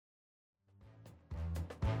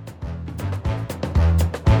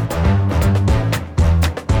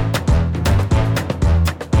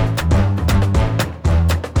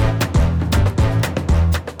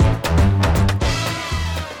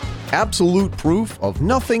absolute proof of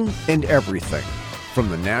nothing and everything, from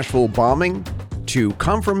the Nashville bombing to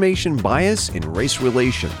confirmation bias in race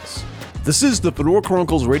relations. This is the Fedora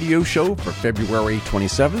Chronicles radio show for February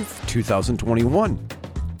 27th, 2021.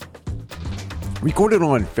 Recorded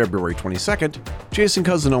on February 22nd, Jason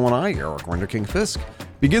Cousineau and I, Eric Renderking Fisk,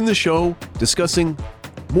 begin the show discussing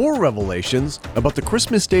more revelations about the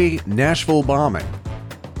Christmas Day Nashville bombing.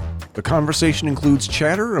 The conversation includes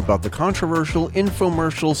chatter about the controversial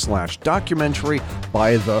infomercial/documentary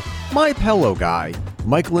by the My Pillow guy,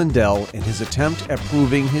 Mike Lindell, and his attempt at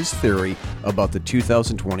proving his theory about the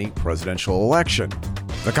 2020 presidential election.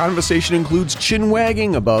 The conversation includes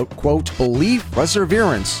chin-wagging about, quote, belief,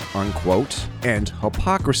 perseverance, unquote, and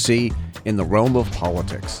hypocrisy in the realm of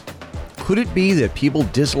politics. Could it be that people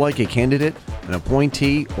dislike a candidate, an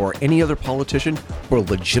appointee, or any other politician for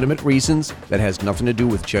legitimate reasons that has nothing to do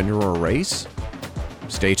with gender or race?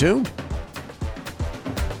 Stay tuned.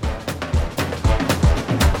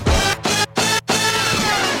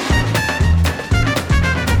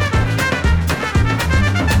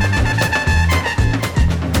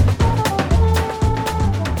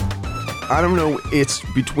 I don't know, it's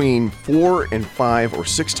between 4 and 5 or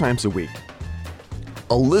 6 times a week.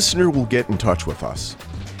 A listener will get in touch with us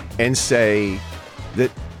and say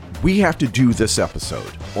that we have to do this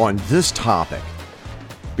episode on this topic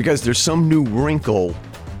because there's some new wrinkle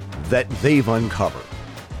that they've uncovered.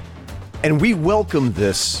 And we welcome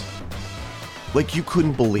this like you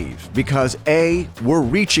couldn't believe because A, we're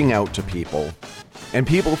reaching out to people and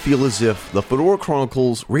people feel as if the Fedora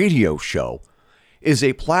Chronicles radio show is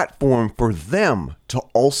a platform for them to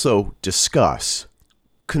also discuss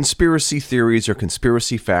conspiracy theories or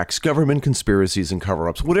conspiracy facts, government conspiracies and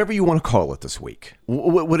cover-ups, whatever you want to call it this week.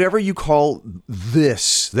 Whatever you call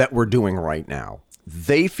this that we're doing right now,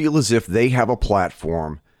 they feel as if they have a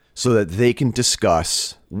platform so that they can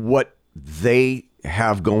discuss what they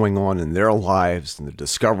have going on in their lives and the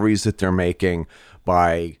discoveries that they're making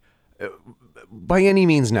by any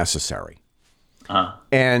means necessary.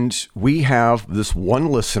 And we have this one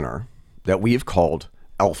listener that we have called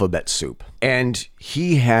Alphabet Soup. And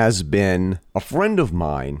he has been a friend of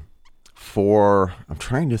mine for, I'm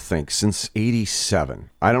trying to think, since 87.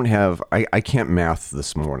 I can't math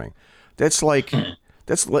this morning. That's like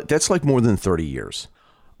more than 30 years.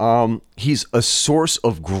 He's a source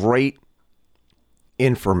of great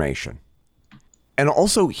information. And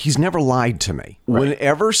also, he's never lied to me. Right.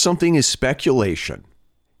 Whenever something is speculation,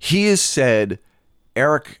 he has said,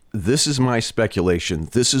 Eric, this is my speculation.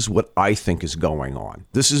 This is what I think is going on.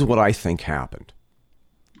 This is what I think happened.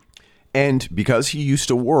 And because he used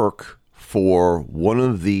to work for one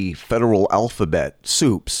of the federal alphabet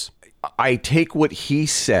soups, I take what he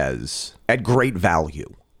says at great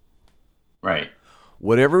value. Right.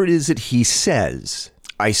 Whatever it is that he says,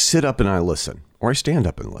 I sit up and I listen, or I stand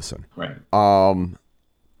up and listen. Right.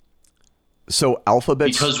 So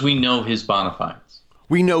alphabet... Because we know his bona fides.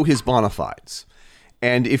 We know his bona fides.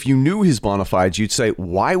 And if you knew his bona fides, you'd say,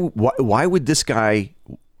 why would this guy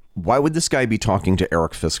be talking to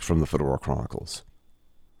Eric Fisk from the Fedora Chronicles?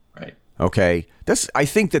 Right. Okay. I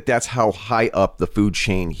think that's how high up the food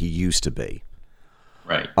chain he used to be.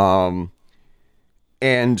 Right.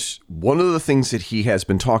 And one of the things that he has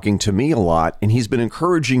been talking to me a lot, and he's been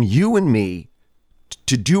encouraging you and me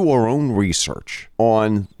to do our own research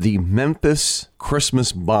on the Memphis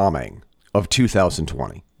Christmas bombing of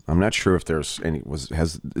 2020. I'm not sure if there's any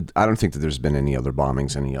I don't think that there's been any other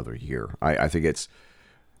bombings any other year. I think it's...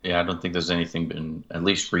 Yeah, I don't think there's anything been, at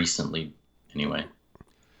least recently, anyway.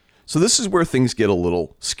 So this is where things get a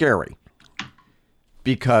little scary.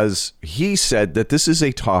 Because he said that this is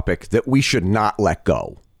a topic that we should not let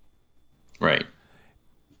go. Right.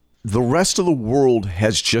 The rest of the world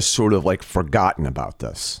has just sort of like forgotten about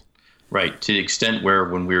this. Right. To the extent where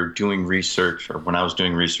when we were doing research, or when I was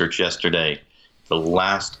doing research yesterday, the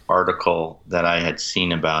last article that I had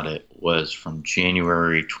seen about it was from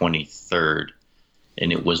January 23rd,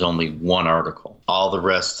 and it was only one article. All the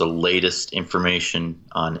rest, the latest information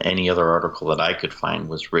on any other article that I could find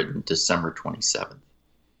was written December 27th.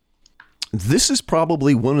 This is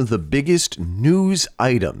probably one of the biggest news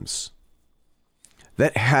items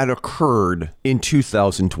that had occurred in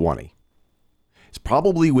 2020. It's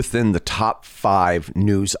probably within the top 5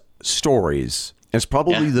 news stories. It's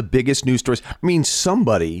probably the biggest news stories. I mean,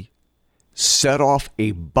 somebody set off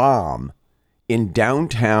a bomb in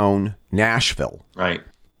downtown Nashville. Right.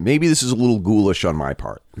 Maybe this is a little ghoulish on my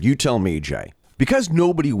part. You tell me, Jay. Because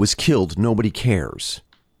nobody was killed, nobody cares.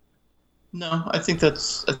 No, I think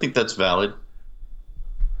that's valid.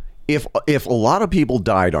 If a lot of people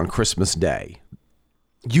died on Christmas Day,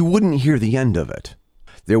 you wouldn't hear the end of it.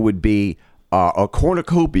 there would be a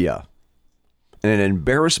cornucopia and an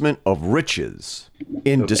embarrassment of riches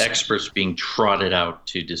in experts being trotted out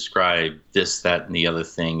to describe this, that, and the other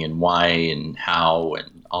thing, and why and how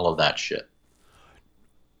and all of that shit.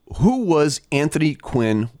 Who was Anthony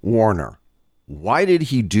Quinn Warner? Why did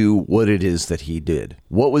he do what it is that he did?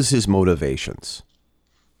 What was his motivations?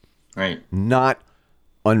 Right. Not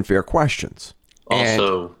unfair questions.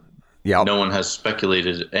 Also, no one has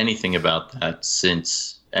speculated anything about that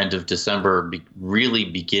since end of December, really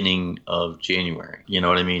beginning of January. You know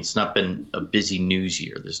what I mean? It's not been a busy news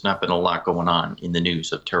year. There's not been a lot going on in the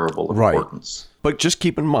news of terrible importance. Right. But just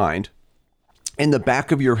keep in mind, in the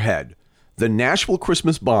back of your head, the Nashville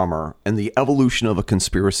Christmas bomber and the evolution of a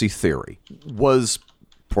conspiracy theory was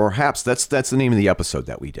perhaps, that's the name of the episode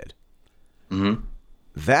that we did. Mm-hmm.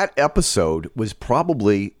 That episode was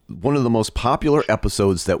probably one of the most popular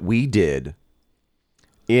episodes that we did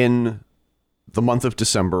in the month of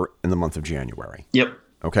December and the month of January. Yep.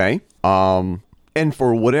 Okay. And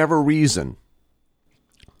for whatever reason,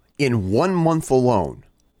 in 1 month alone,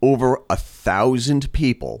 over 1,000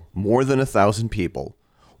 people, more than 1,000 people,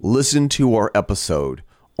 listened to our episode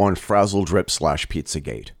on Frazzle Drip /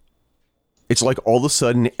 Pizzagate. It's like all of a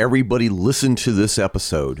sudden everybody listened to this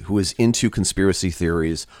episode who is into conspiracy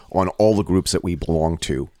theories on all the groups that we belong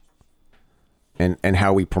to and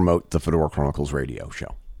how we promote the Fedora Chronicles radio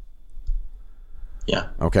show. Yeah.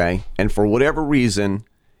 Okay. And for whatever reason,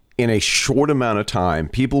 in a short amount of time,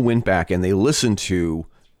 people went back and they listened to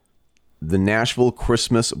the Nashville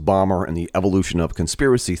Christmas Bomber and the Evolution of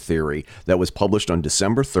Conspiracy Theory that was published on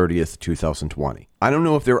December 30th, 2020. I don't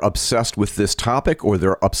know if they're obsessed with this topic or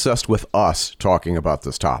they're obsessed with us talking about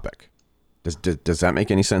this topic. Does that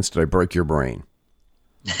make any sense? Did I break your brain?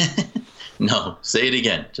 No, say it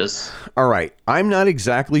again. All right. I'm not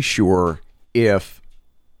exactly sure if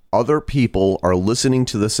other people are listening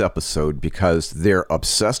to this episode because they're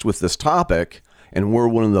obsessed with this topic and we're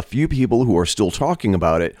one of the few people who are still talking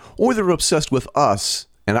about it, or they're obsessed with us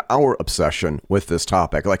and our obsession with this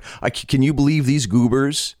topic. Like, can you believe these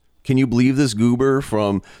goobers? Can you believe this goober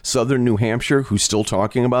from southern New Hampshire who's still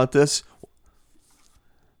talking about this?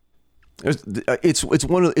 It's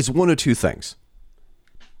one of two things.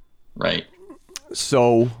 Right.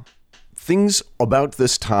 So things about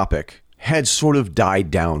this topic had sort of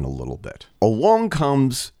died down a little bit. Along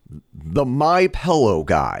comes the MyPillow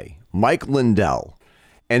guy, Mike Lindell.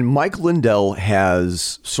 And Mike Lindell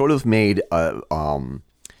has sort of made a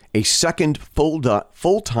second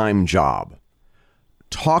full-time job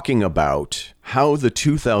talking about how the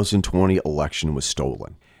 2020 election was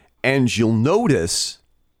stolen. And you'll notice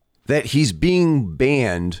that he's being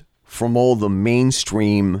banned from all the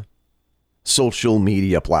mainstream social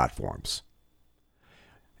media platforms.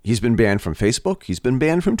 He's been banned from Facebook, he's been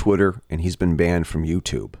banned from Twitter, and he's been banned from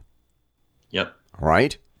YouTube. Yep. All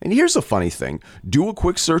right? And here's a funny thing. Do a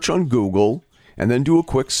quick search on Google, and then do a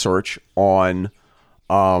quick search on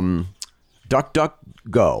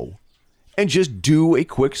DuckDuckGo, and just do a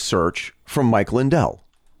quick search for Mike Lindell.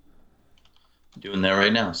 Doing that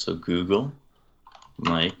right now. So Google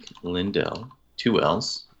Mike Lindell, 2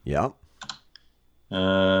 L's. Yep.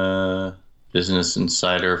 Business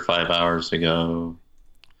Insider 5 hours ago.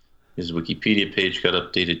 His Wikipedia page got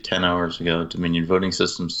updated 10 hours ago. Dominion Voting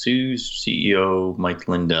Systems sues CEO Mike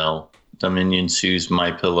Lindell. Dominion sues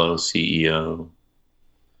MyPillow CEO.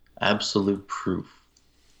 Absolute Proof,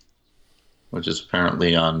 which is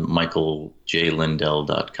apparently on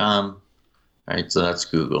michaeljlindell.com. All right, so that's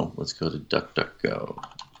Google. Let's go to DuckDuckGo.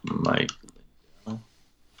 Mike Lindell.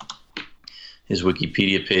 His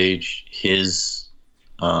Wikipedia page, his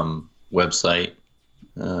website,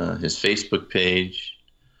 his Facebook page.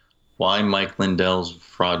 Why Mike Lindell's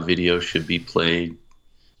fraud video should be played.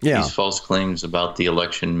 Yeah. These false claims about the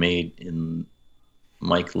election made in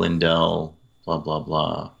Mike Lindell, blah, blah,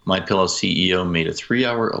 blah. MyPillow CEO made a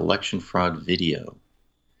 3-hour election fraud video.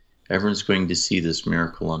 Everyone's going to see this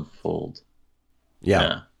miracle unfold.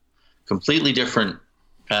 Yeah. Completely different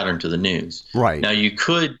pattern to the news. Right. Now, you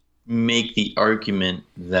could make the argument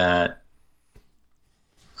that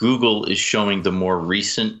Google is showing the more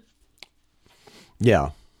recent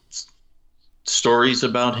stories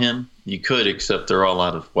about him. You could, except they're all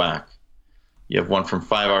out of whack. You have one from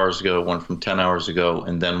 5 hours ago, one from 10 hours ago,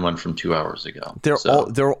 and then one from 2 hours ago.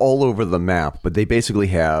 They're all over the map, but they basically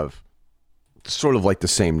have sort of like the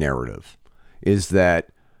same narrative. Is that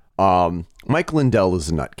Mike Lindell is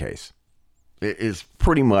a nutcase. It is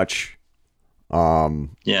pretty much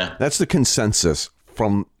that's the consensus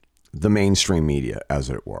from the mainstream media, as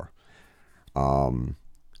it were.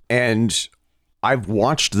 And I've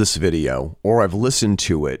watched this video, or I've listened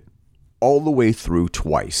to it all the way through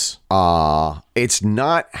twice. It's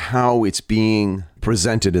not how it's being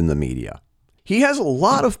presented in the media. He has a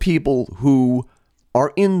lot of people who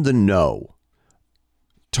are in the know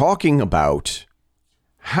talking about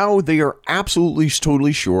how they are absolutely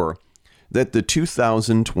totally sure that the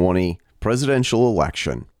 2020 presidential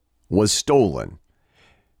election was stolen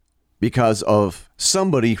because of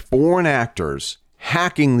somebody, foreign actors,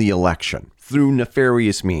 hacking the election through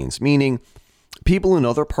nefarious means, meaning people in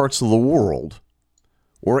other parts of the world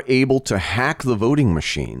were able to hack the voting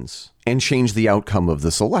machines and change the outcome of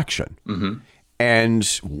this election. Mm-hmm. And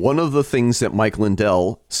one of the things that Mike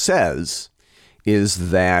Lindell says is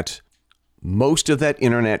that most of that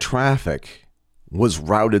internet traffic was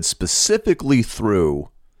routed specifically through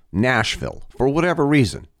Nashville for whatever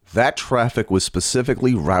reason. That traffic was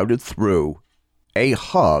specifically routed through a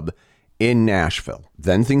hub in Nashville.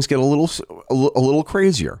 Then things get a little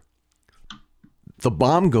crazier. The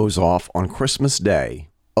bomb goes off on Christmas Day,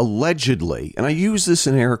 allegedly, and I use this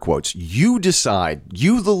in air quotes. You decide,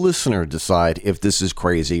 you the listener decide if this is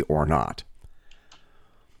crazy or not.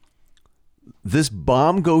 This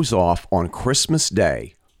bomb goes off on Christmas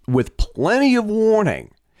Day with plenty of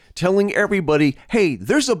warning, telling everybody, hey,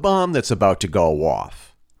 there's a bomb that's about to go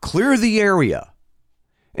off. Clear the area.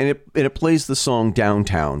 And it plays the song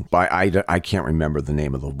Downtown by, I can't remember the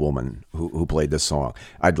name of the woman who played this song.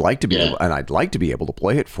 I'd like to be able to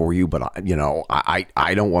play it for you, but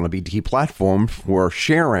I don't want to be deplatformed for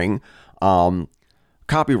sharing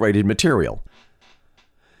copyrighted material.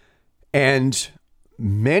 And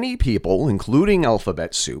many people, including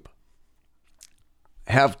Alphabet Soup,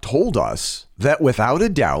 have told us that without a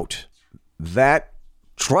doubt, that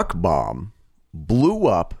truck bomb blew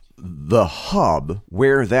up the hub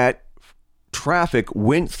where that traffic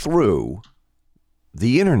went through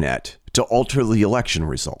the internet to alter the election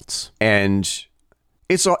results. And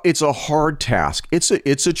it's a hard task. It's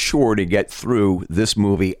a chore to get through this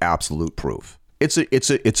movie, Absolute Proof. It's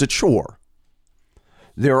a chore.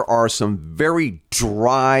 There are some very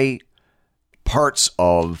dry parts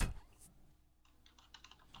of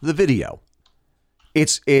the video.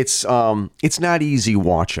 It's not easy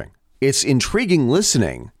watching. It's intriguing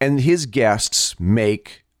listening, and his guests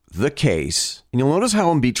make the case. And you'll notice how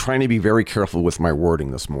I'm trying to be very careful with my wording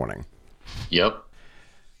this morning. Yep.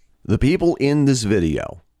 The people in this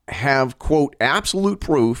video have, quote, absolute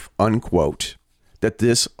proof, unquote, that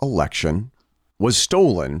this election was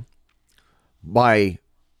stolen by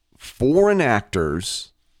foreign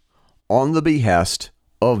actors on the behest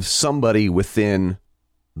of somebody within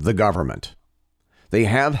the government. They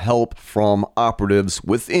have help from operatives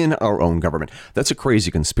within our own government. That's a crazy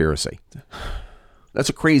conspiracy. That's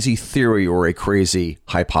a crazy theory or a crazy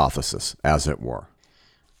hypothesis, as it were.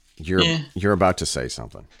 You're about to say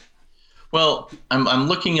something. Well, I'm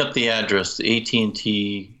looking up the address, the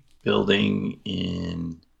AT&T building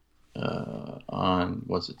on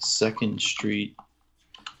 2nd Street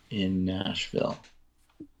in Nashville.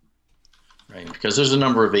 Right, because there's a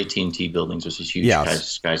number of AT&T buildings. There's this huge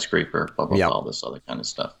skyscraper, blah, blah, blah, all this other kind of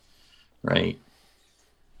stuff. Right.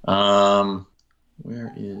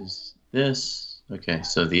 Where is this? Okay,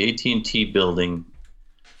 so the AT&T building,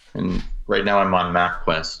 and right now I'm on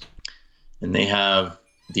MapQuest, and they have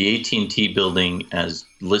the AT&T building as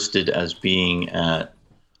listed as being at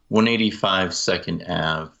 185 2nd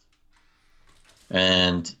Ave,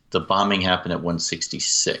 and the bombing happened at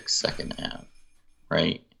 166 2nd Ave,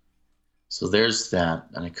 right? So there's that,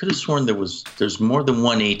 and I could have sworn there's more than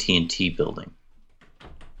one AT&T building,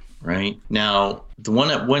 right? Now, the one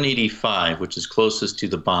at 185, which is closest to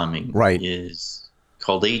the bombing, right, is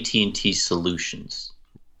called AT&T Solutions.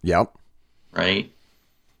 Yep. Right?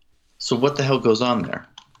 So what the hell goes on there?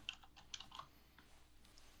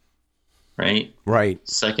 Right? Right.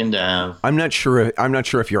 2nd Ave. I'm not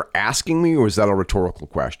sure if you're asking me, or is that a rhetorical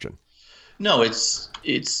question? No, it's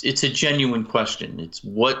a genuine question. It's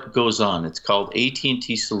what goes on. It's called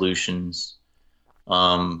AT&T Solutions,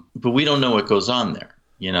 but we don't know what goes on there.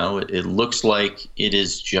 You know, it looks like it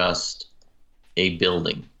is just a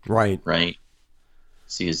building. Right. Right.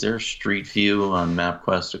 See, is there a street view on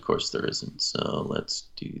MapQuest? Of course there isn't. So let's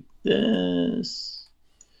do this.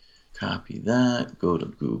 Copy that. Go to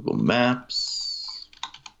Google Maps.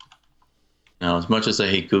 Now, as much as I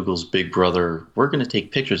hate Google's Big Brother, we're going to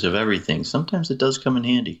take pictures of everything. Sometimes it does come in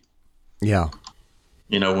handy. Yeah.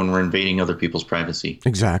 You know, when we're invading other people's privacy.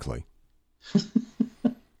 Exactly.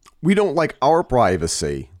 We don't like our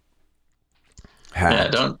privacy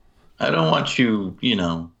hacked. Yeah, I don't want you,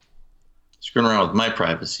 screwing around with my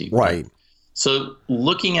privacy. Right. So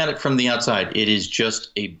looking at it from the outside, it is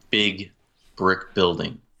just a big brick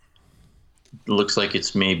building. looks like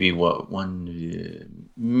it's maybe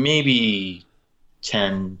maybe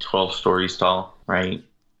 10, 12 stories tall, right?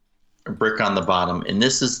 A brick on the bottom. And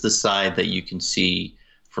this is the side that you can see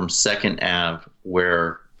from 2nd Ave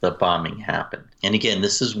where the bombing happened. And again,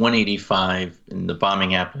 this is 185 and the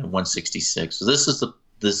bombing happened at 166. So this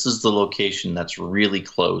is the location that's really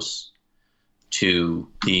close to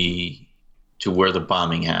where the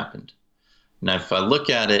bombing happened. Now, if I look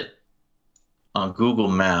at it on Google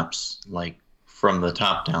Maps, like from the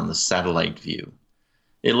top down, the satellite view,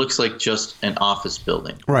 it looks like just an office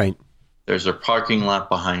building. Right. There's a parking lot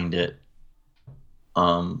behind it.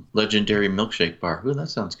 Legendary milkshake bar. Ooh, that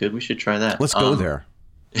sounds good. We should try that. Let's go there.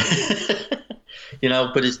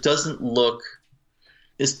 But it doesn't look.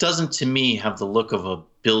 This doesn't, to me, have the look of a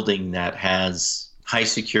building that has high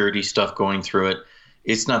security stuff going through it.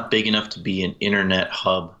 It's not big enough to be an internet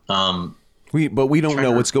hub. We don't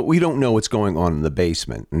know what's going on in the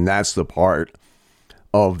basement, and that's the part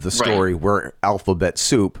of the story where Alphabet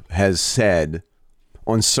Soup has said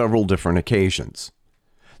on several different occasions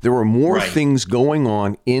there were more things going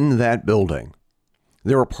on in that building.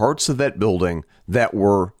 There were parts of that building that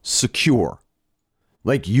were secure.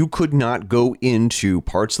 Like you could not go into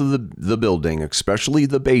parts of the building, especially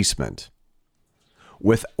the basement,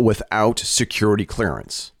 without security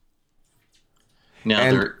clearance. Now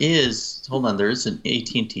there is an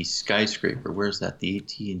AT&T skyscraper. Where's that? The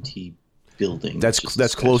AT&T building.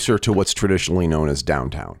 That's closer to what's traditionally known as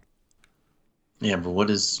downtown. Yeah, but what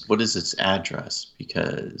is its address?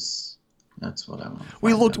 Because that's what I want.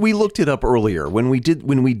 We looked it up earlier when we did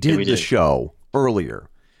the show earlier.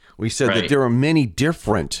 We said that there are many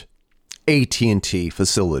different AT&T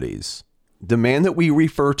facilities. The man that we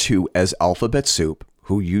refer to as Alphabet Soup,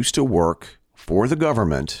 who used to work for the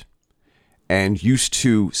government and used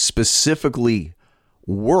to specifically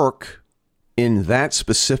work in that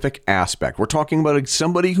specific aspect. We're talking about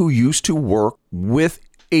somebody who used to work with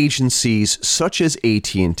agencies such as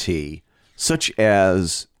AT&T, such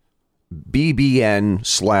as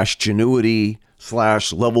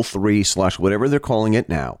BBN/Genuity/Level 3/ they're calling it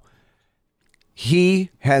now.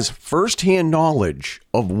 He has firsthand knowledge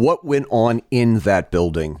of what went on in that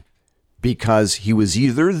building because he was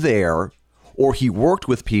either there or he worked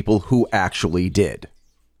with people who actually did.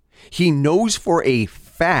 He knows for a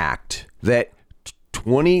fact that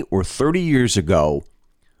 20 or 30 years ago,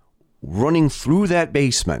 running through that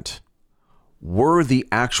basement were the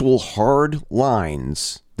actual hard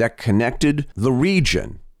lines that connected the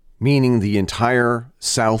region, meaning the entire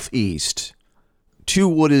Southeast, to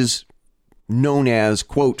what is known as,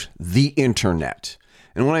 quote, the internet.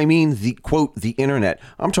 And when I mean the, quote, the internet,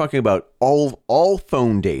 I'm talking about all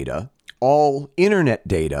phone data, all internet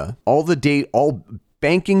data, all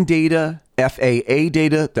banking data, FAA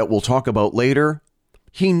data that we'll talk about later.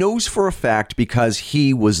 He knows for a fact because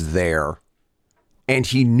he was there and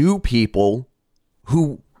he knew people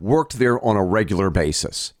who worked there on a regular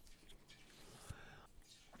basis.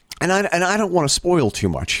 And I don't want to spoil too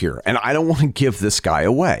much here, and I don't want to give this guy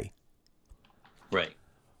away. Right.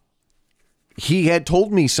 He had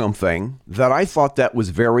told me something that I thought that was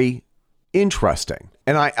very interesting.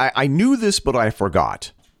 And I knew this, but I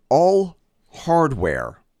forgot. All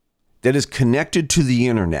hardware that is connected to the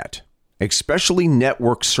internet, especially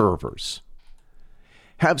network servers,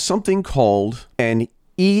 have something called an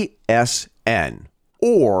ESN,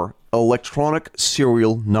 or electronic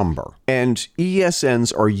serial number. And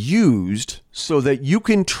ESNs are used so that you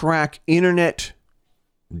can track internet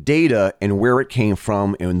data and where it came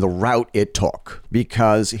from and the route it took.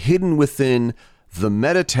 Because hidden within the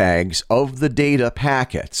meta tags of the data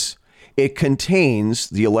packets, it contains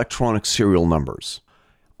the electronic serial numbers.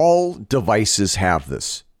 All devices have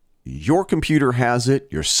this. Your computer has it,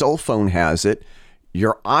 your cell phone has it,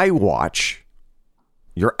 your iWatch,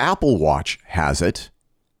 your Apple Watch has it,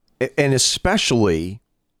 and especially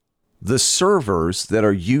the servers that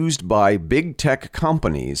are used by big tech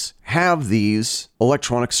companies have these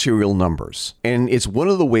electronic serial numbers. And it's one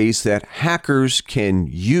of the ways that hackers can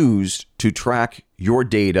use to track your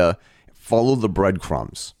data, follow the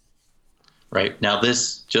breadcrumbs. Right. Now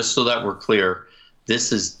this, just so that we're clear,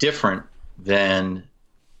 this is different than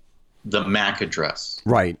the MAC address.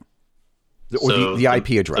 Right. Or the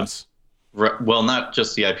IP address. Well, not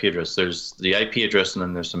just the IP address. There's the IP address and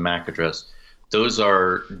then there's the MAC address. Those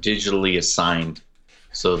are digitally assigned.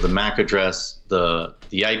 So the MAC address, the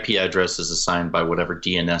IP address is assigned by whatever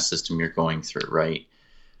DNS system you're going through, right?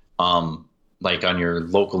 Like on your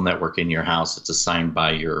local network in your house, it's assigned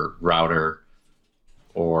by your router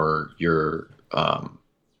or your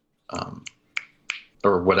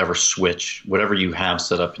or whatever switch, whatever you have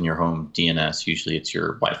set up in your home DNS. Usually it's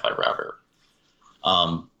your Wi-Fi router.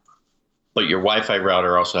 But your Wi-Fi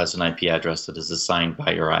router also has an IP address that is assigned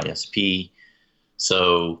by your ISP.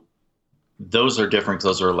 So those are different.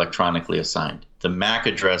 Those are electronically assigned. The MAC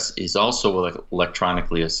address is also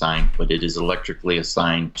electronically assigned, but it is electrically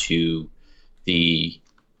assigned to the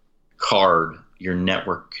card, your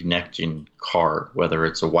network connection card, whether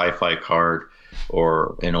it's a Wi-Fi card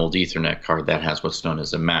or an old Ethernet card that has what's known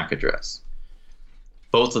as a MAC address.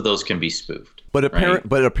 Both of those can be spoofed. But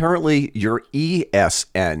right? apparently your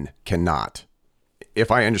ESN cannot, if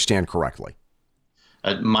I understand correctly.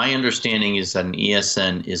 My understanding is that an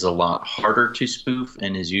ESN is a lot harder to spoof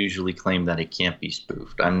and is usually claimed that it can't be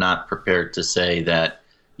spoofed. I'm not prepared to say that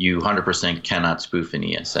you 100% cannot spoof an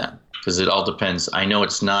ESN because it all depends. I know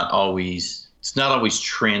it's not always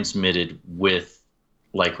transmitted with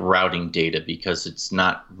like routing data because it's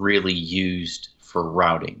not really used for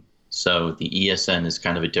routing. So the ESN is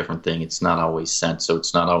kind of a different thing. It's not always sent, so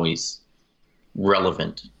it's not always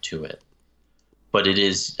relevant to it. But it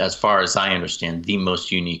is, as far as I understand, the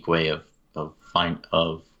most unique way of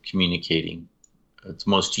communicating. It's the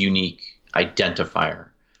most unique identifier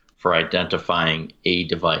for identifying a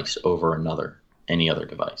device over any other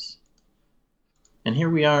device. And here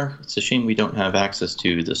we are. It's a shame we don't have access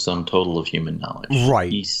to the sum total of human knowledge.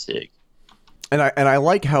 Right. E-sig. And I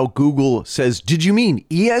like how Google says, "Did you mean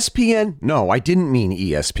ESPN?" No, I didn't mean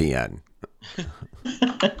ESPN.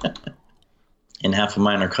 And half of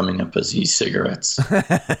mine are coming up as e-cigarettes.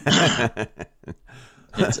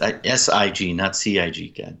 It's SIG, not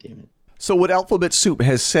CIG, God damn it. So what Alphabet Soup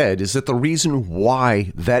has said is that the reason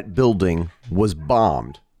why that building was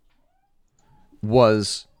bombed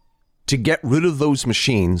was to get rid of those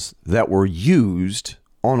machines that were used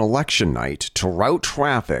on election night to route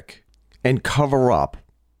traffic and cover up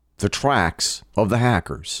the tracks of the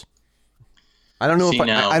hackers. I don't know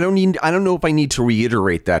I don't know if I need to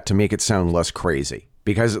reiterate that to make it sound less crazy,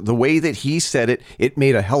 because the way that he said it, it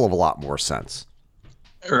made a hell of a lot more sense.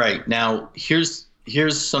 Right. Now, here's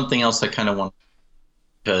something else I kind of want,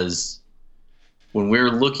 because when we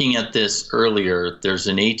were looking at this earlier, there's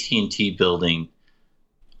an AT&T building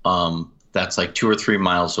that's like 2 or 3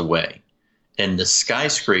 miles away, and the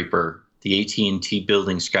skyscraper, the AT&T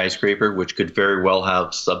building skyscraper, which could very well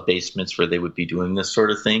have sub-basements where they would be doing this sort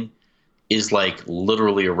of thing, is like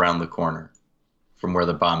literally around the corner from where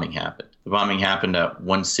the bombing happened. The bombing happened at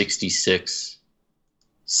 166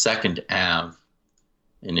 2nd Ave.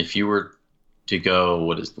 And if you were to go,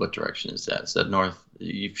 what direction is that? Is that north?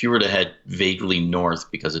 If you were to head vaguely north,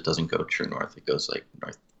 because it doesn't go true north, it goes like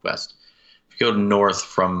northwest. If you go north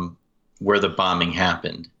from where the bombing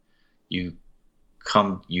happened, you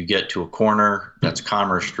get to a corner, that's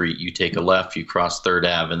Commerce Street, you take a left, you cross 3rd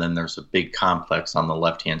Ave, and then there's a big complex on the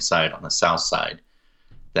left-hand side, on the south side,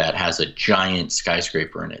 that has a giant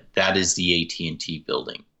skyscraper in it. That is the AT&T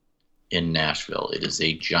building in Nashville. It is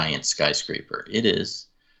a giant skyscraper. It is,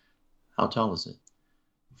 how tall is it?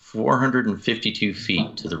 452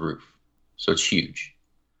 feet to the roof. So it's huge.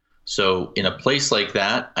 So in a place like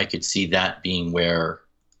that, I could see that being where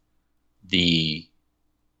the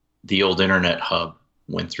old internet hub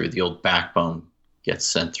went through, the old backbone gets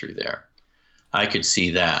sent through there. I could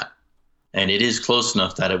see that. And it is close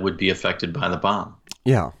enough that it would be affected by the bomb.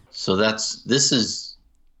 Yeah. So this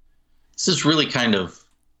is really kind of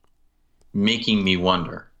making me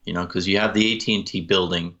wonder, because you have the AT&T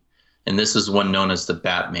building, and this is one known as the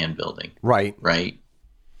Batman building. Right. Right.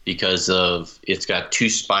 Because it's got 2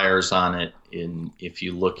 spires on it. And if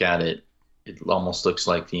you look at it, it almost looks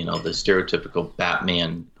like, the stereotypical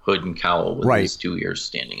Batman hood and cowl with his 2 ears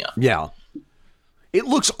standing up. Yeah. It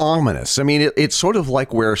looks ominous. I mean, it's sort of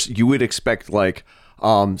like where you would expect like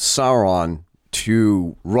Sauron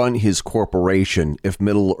to run his corporation if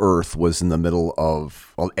Middle Earth was in the middle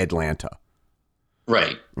of Atlanta.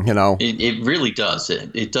 Right. It really does.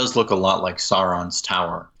 It does look a lot like Sauron's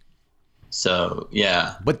tower. So,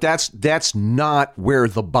 yeah. But that's not where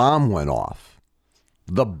the bomb went off.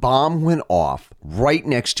 The bomb went off right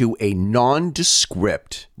next to a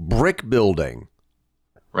nondescript brick building.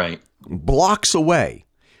 Right. Blocks away.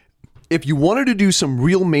 If you wanted to do some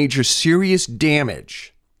real major serious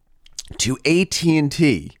damage to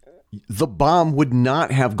AT&T, the bomb would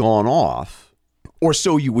not have gone off, or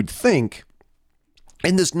so you would think,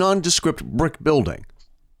 in this nondescript brick building.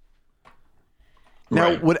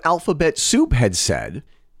 Now, what Alphabet Soup had said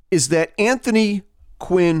is that Anthony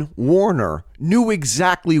Quinn Warner knew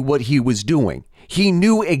exactly what he was doing. He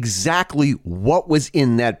knew exactly what was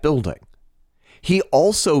in that building. He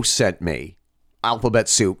also sent me, Alphabet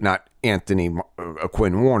Soup, not Anthony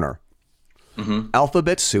Quinn Warner. Mm-hmm.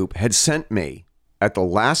 Alphabet Soup had sent me at the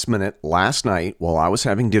last minute last night while I was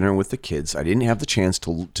having dinner with the kids. I didn't have the chance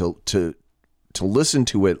to listen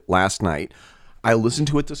to it last night. I listened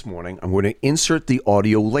to it this morning. I'm going to insert the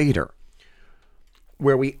audio later,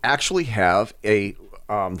 where we actually have the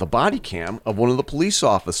body cam of one of the police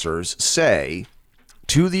officers say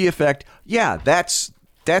to the effect, "Yeah, that's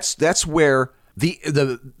where the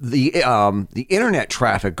internet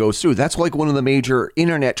traffic goes through. That's like one of the major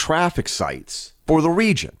internet traffic sites for the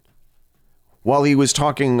region." While he was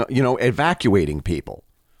talking, evacuating people,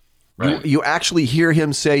 right. You actually hear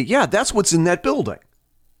him say, "Yeah, that's what's in that building."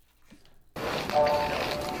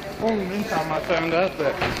 Well, in the meantime, I found out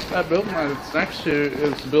that building that it's next to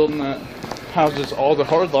is the building that houses all the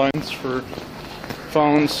hard lines for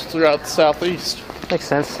phones throughout the southeast. Makes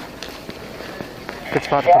sense. Good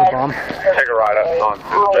spot to put a bomb. Take a ride up on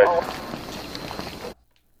Tuesday.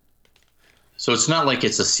 So it's not like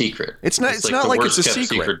it's a secret. It's not like it's a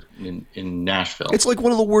secret in Nashville. It's like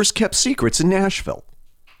one of the worst kept secrets in Nashville.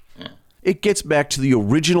 Yeah. It gets back to the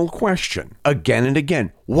original question again and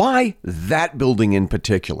again. Why that building in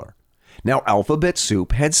particular? Now, Alphabet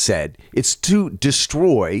Soup had said it's to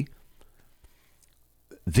destroy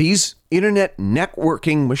these internet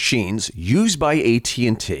networking machines used by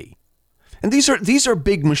AT&T. And these are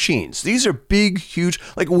big machines. These are big, huge,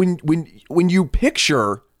 like when you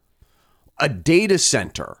picture a data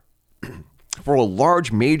center for a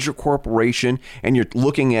large major corporation, and you're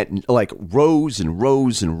looking at like rows and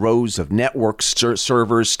rows and rows of network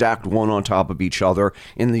servers stacked one on top of each other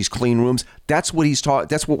in these clean rooms. That's what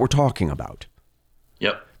that's what we're talking about.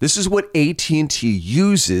 Yep. This is what AT&T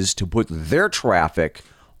uses to put their traffic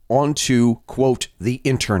onto, quote, the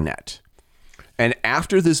internet. And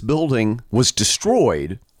after this building was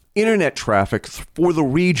destroyed, internet traffic for the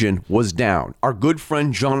region was down. Our good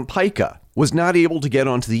friend John Pica was not able to get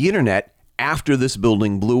onto the internet after this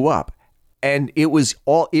building blew up. And it was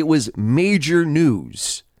major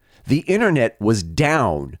news. The internet was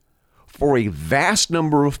down for a vast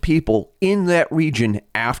number of people in that region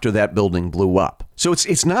after that building blew up. So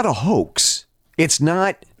it's not a hoax. It's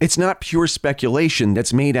not pure speculation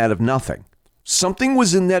that's made out of nothing. Something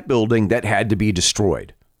was in that building that had to be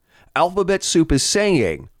destroyed. Alphabet Soup is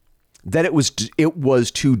saying that it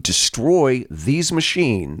was to destroy these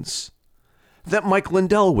machines that Mike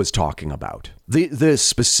Lindell was talking about. The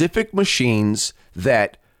specific machines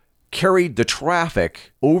that carried the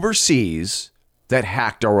traffic overseas that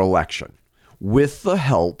hacked our election with the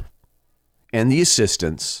help and the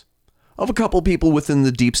assistance of a couple people within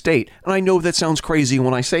the deep state. And I know that sounds crazy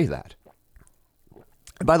when I say that.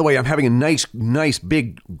 And by the way, I'm having a nice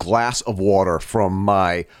big glass of water from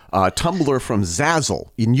my tumbler from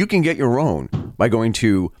Zazzle. And you can get your own by going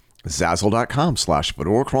to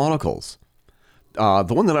Zazzle.com/Fedora Chronicles. The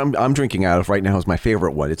one that I'm drinking out of right now is my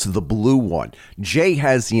favorite one. It's the blue one. Jay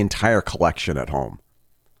has the entire collection at home.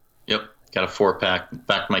 Yep. Got a 4-pack. In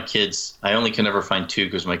fact, my kids, I only can ever find 2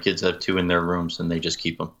 because my kids have 2 in their rooms and they just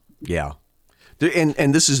keep them. Yeah.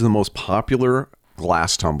 And this is the most popular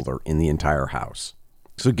glass tumbler in the entire house.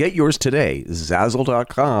 So get yours today.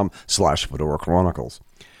 Zazzle.com/Fedora Chronicles.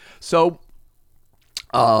 So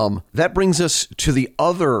that brings us to the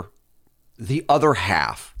other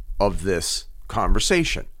half of this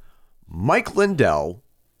conversation. Mike Lindell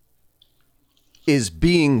is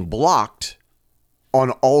being blocked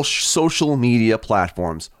on all social media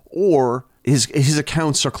platforms, or his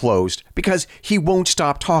accounts are closed because he won't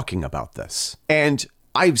stop talking about this. And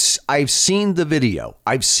I've seen the video.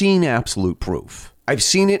 I've seen absolute proof. I've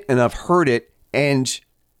seen it and I've heard it, and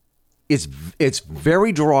it's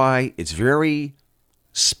very dry. It's very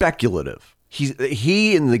speculative.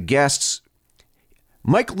 He and the guests,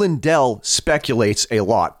 Mike Lindell speculates a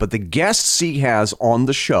lot, but the guests he has on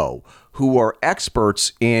the show who are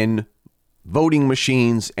experts in voting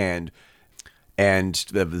machines and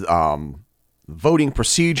the voting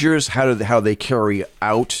procedures, how they carry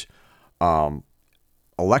out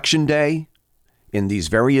election day in these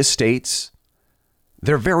various states,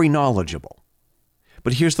 they're very knowledgeable.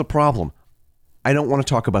 But here's the problem. I don't want to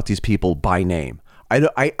talk about these people by name. I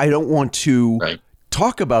don't want to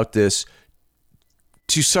talk about this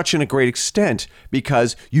to such a great extent,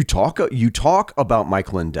 because you talk about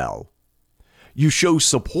Mike Lindell. You show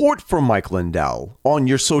support for Mike Lindell on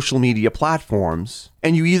your social media platforms,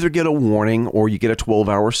 and you either get a warning or you get a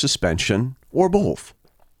 12-hour suspension or both.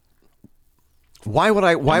 Why would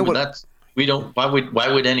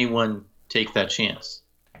anyone take that chance?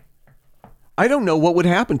 I don't know what would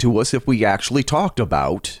happen to us if we actually talked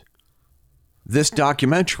about this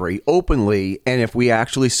documentary openly, and if we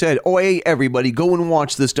actually said, "Oh, hey, everybody, go and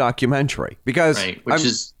watch this documentary," because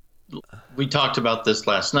we talked about this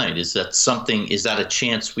last night. Is that a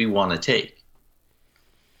chance we want to take?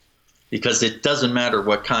 Because it doesn't matter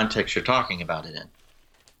what context you're talking about it in.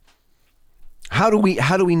 How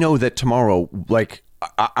do we know that tomorrow, like,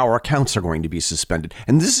 our accounts are going to be suspended?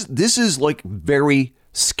 And this is like very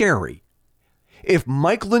scary. If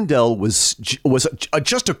Mike Lindell was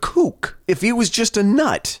just a kook, if he was just a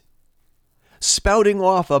nut, spouting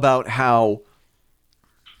off about how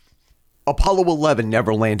Apollo 11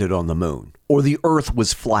 never landed on the moon or the Earth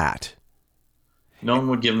was flat, no one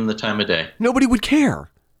would give him the time of day. Nobody would care.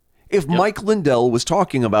 If Mike Lindell was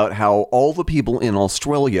talking about how all the people in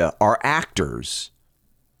Australia are actors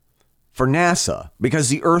for NASA because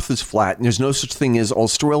the Earth is flat and there's no such thing as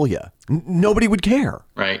Australia, nobody would care.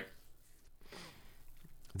 Right.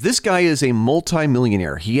 This guy is a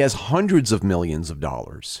multimillionaire. He has hundreds of millions of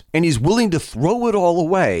dollars, and he's willing to throw it all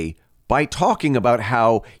away by talking about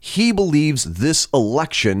how he believes this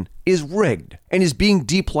election is rigged and is being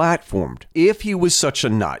deplatformed. If he was such a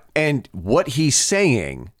nut and what he's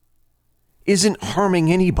saying isn't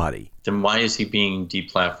harming anybody, then why is he being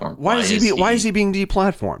deplatformed? Why is he being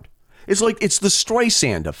deplatformed? It's like it's the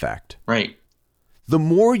Streisand effect. Right. The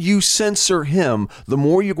more you censor him, the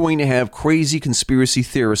more you're going to have crazy conspiracy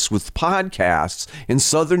theorists with podcasts in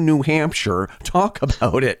southern New Hampshire talk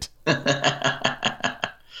about it. The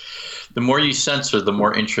more you censor, the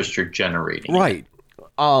more interest you're generating. Right.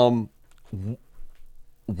 One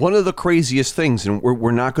of the craziest things, and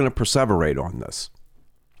we're not going to perseverate on this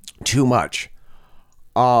too much.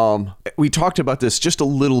 We talked about this just a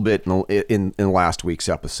little bit in last week's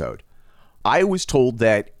episode. I was told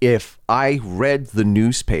that if I read the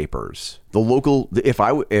newspapers, if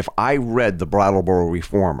I read the Brattleboro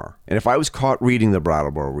Reformer, and if I was caught reading the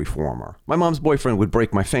Brattleboro Reformer, my mom's boyfriend would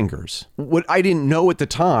break my fingers. What I didn't know at the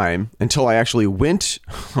time until I actually went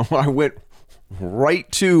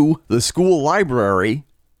right to the school library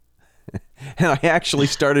and I actually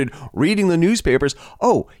started reading the newspapers.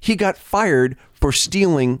 Oh, he got fired for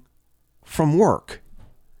stealing from work.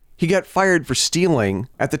 He got fired for stealing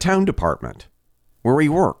at the town department where he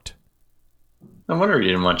worked. No wonder he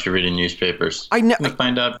didn't want you reading newspapers. I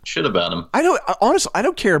find out shit about him. Honestly, I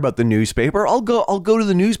don't care about the newspaper. I'll go to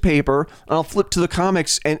the newspaper and I'll flip to the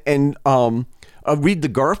comics and I'll read the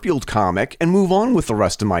Garfield comic and move on with the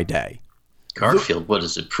rest of my day. Garfield, what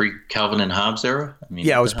is it? Pre-Calvin and Hobbes era? I mean,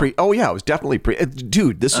 yeah, it was pre. Oh yeah, it was definitely pre.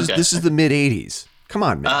 Dude, this is the mid '80s. Come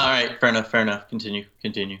on, man. All right, fair enough.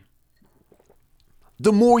 Continue.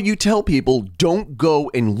 The more you tell people don't go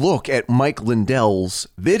and look at Mike Lindell's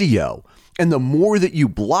video, and the more that you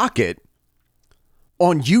block it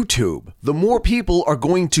on YouTube, the more people are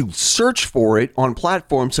going to search for it on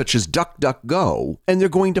platforms such as DuckDuckGo, and they're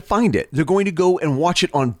going to find it. They're going to go and watch it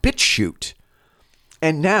on BitChute.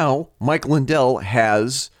 And now Mike Lindell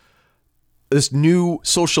has this new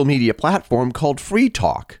social media platform called Free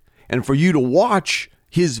Talk. And for you to watch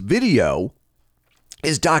his video,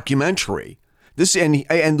 his documentary, this and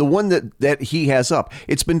the one that he has up,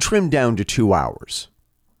 it's been trimmed down to 2 hours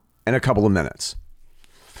and a couple of minutes.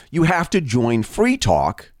 You have to join Free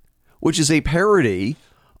Talk, which is a parody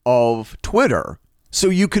of Twitter, so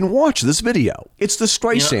you can watch this video. It's the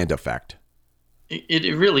Streisand effect.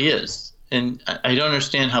 It really is. And I don't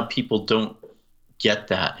understand how people don't get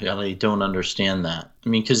that, how they don't understand that. I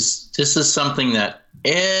mean, because this is something that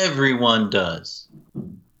everyone does.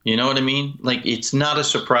 You know what I mean? Like, it's not a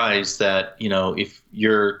surprise that, if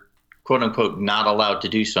you're, quote unquote, not allowed to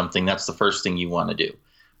do something, that's the first thing you want to do.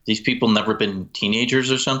 These people never been teenagers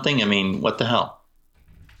or something? I mean, what the hell?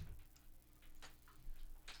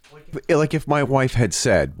 Like if my wife had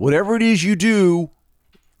said, whatever it is you do,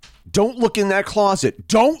 don't look in that closet.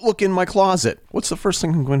 Don't look in my closet. What's the first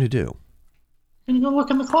thing I'm going to do? I'm going to go look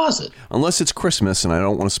in the closet. Unless it's Christmas and I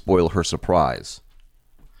don't want to spoil her surprise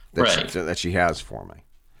that she has for me.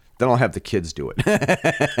 Then I'll have the kids do it.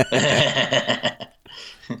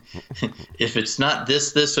 If it's not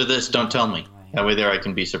this, or this, don't tell me. That way there I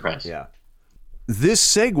can be surprised. Yeah. This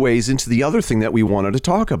segues into the other thing that we wanted to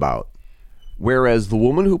talk about. Whereas the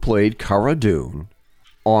woman who played Cara Dune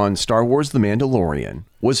on Star Wars The Mandalorian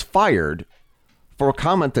was fired for a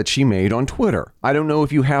comment that she made on Twitter. I don't know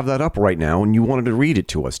if you have that up right now and you wanted to read it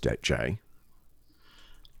to us, Jay.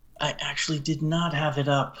 I actually did not have it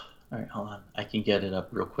up. All right, hold on. I can get it up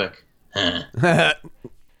real quick.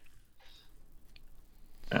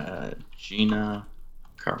 Gina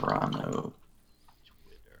Carano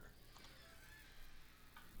Twitter.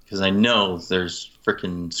 Because I know there's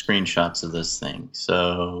freaking screenshots of this thing.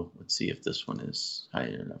 So let's see if this one is high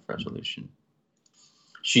enough resolution.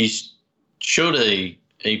 She showed a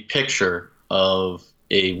picture of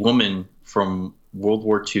a woman from World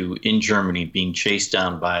War II in Germany being chased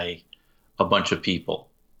down by a bunch of people.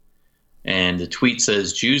 And the tweet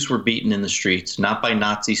says, Jews were beaten in the streets, not by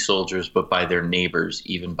Nazi soldiers, but by their neighbors,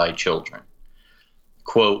 even by children.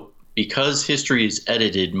 Quote, because history is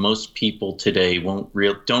edited, most people today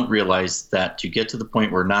don't realize that to get to the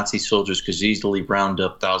point where Nazi soldiers could easily round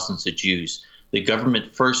up thousands of Jews, the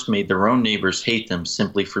government first made their own neighbors hate them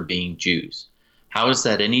simply for being Jews. How is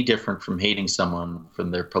that any different from hating someone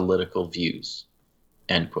from their political views?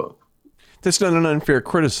 End quote. That's not an unfair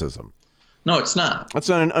criticism. No, it's not. That's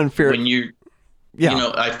not an unfair. When you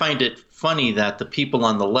know, I find it funny that the people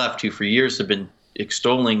on the left who for years have been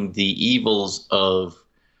extolling the evils of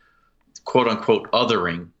quote unquote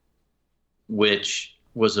othering, which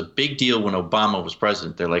was a big deal when Obama was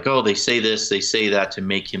president. They're like, oh, they say this, they say that to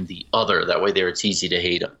make him the other. That way there it's easy to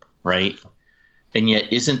hate him, right? And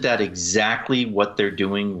yet, isn't that exactly what they're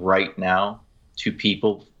doing right now to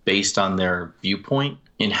people based on their viewpoint?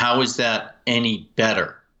 And how is that any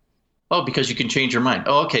better? Oh, because you can change your mind.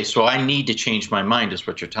 Oh, okay, so I need to change my mind is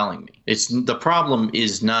what you're telling me. The problem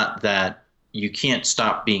is not that you can't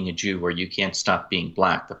stop being a Jew or you can't stop being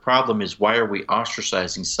black. The problem is, why are we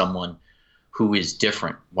ostracizing someone who is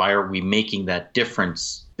different? Why are we making that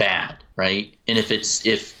difference bad, right? And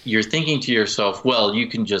if you're thinking to yourself, well, you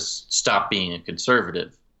can just stop being a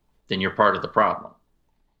conservative, then you're part of the problem.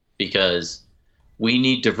 Because we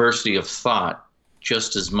need diversity of thought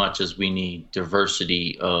just as much as we need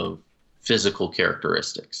diversity of physical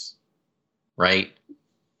characteristics, right?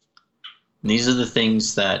 And these are the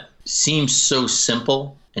things that seem so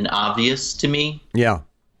simple and obvious to me. Yeah.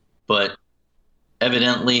 But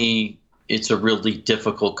evidently it's a really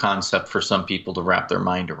difficult concept for some people to wrap their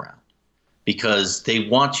mind around because they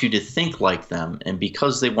want you to think like them. And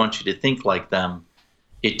because they want you to think like them,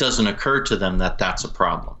 it doesn't occur to them that that's a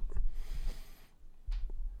problem.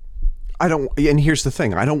 And here's the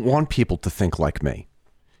thing. I don't want people to think like me.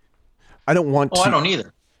 I don't want to. I don't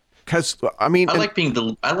either. Because I mean, I like being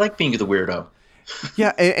the weirdo. Yeah,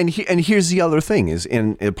 and here's the other thing is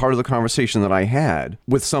in part of the conversation that I had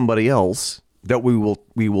with somebody else that we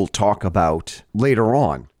will talk about later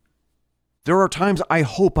on. There are times I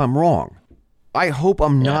hope I'm wrong. I hope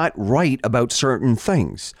I'm not right about certain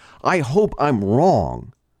things. I hope I'm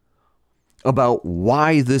wrong about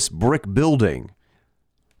why this brick building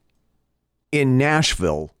in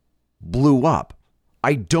Nashville blew up.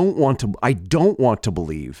 I don't want to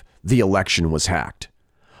believe the election was hacked.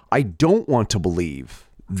 I don't want to believe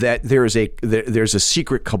that there's a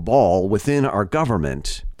secret cabal within our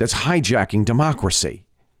government that's hijacking democracy.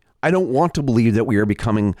 I don't want to believe that we are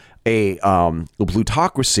becoming a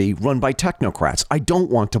plutocracy run by technocrats. I don't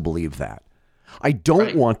want to believe that. I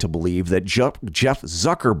don't want to believe that Jeff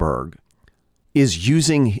Zuckerberg is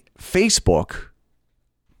using Facebook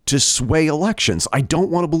to sway elections. I don't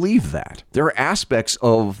want to believe that. There are aspects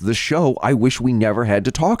of the show I wish we never had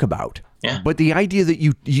to talk about. Yeah. But the idea that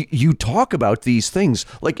you talk about these things,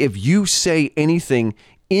 like if you say anything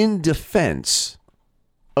in defense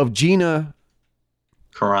of Gina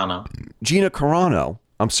Carano,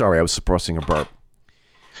 I'm sorry, I was suppressing a burp.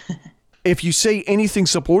 If you say anything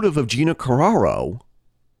supportive of Gina Carano,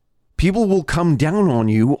 people will come down on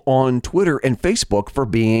you on Twitter and Facebook for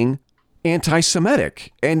being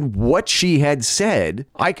anti-Semitic. And what she had said,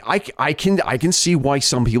 I can see why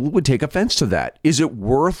some people would take offense to that. Is it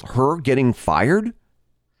worth her getting fired?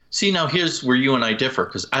 See, now here's where you and I differ,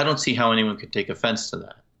 because I don't see how anyone could take offense to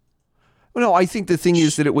that. Well, no, I think the thing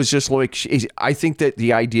is that it was just like, I think that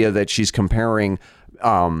the idea that she's comparing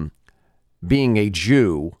being a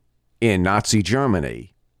Jew in Nazi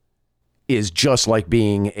Germany is just like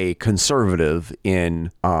being a conservative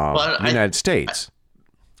in the United States.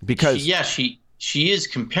 Because she is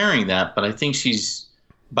comparing that, but I think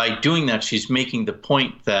by doing that, she's making the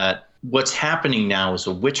point that what's happening now is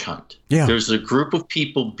a witch hunt. Yeah. There's a group of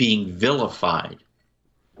people being vilified,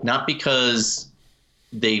 not because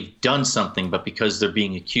they've done something, but because they're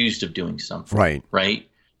being accused of doing something. Right. Right?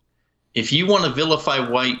 If you want to vilify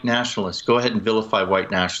white nationalists, go ahead and vilify white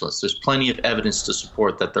nationalists. There's plenty of evidence to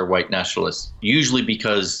support that they're white nationalists, usually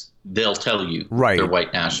because they'll tell you they're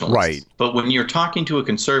white nationalists. Right. But when you're talking to a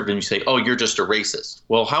conservative and you say, oh, you're just a racist.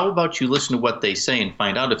 Well, how about you listen to what they say and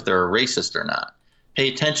find out if they're a racist or not? Pay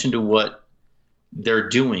attention to what they're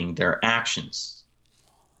doing, their actions.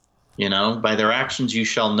 You know, by their actions you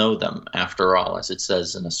shall know them, after all, as it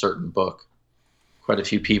says in a certain book. Quite a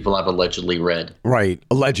few people have allegedly read. Right.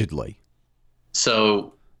 Allegedly.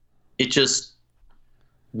 So it just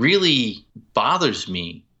really bothers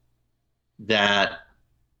me that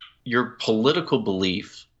your political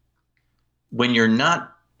belief, when you're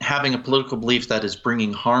not having a political belief that is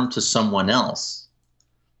bringing harm to someone else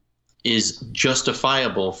is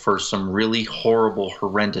justifiable for some really horrible,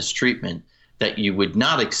 horrendous treatment that you would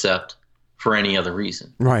not accept for any other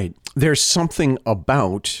reason. Right. There's something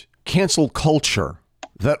about cancel culture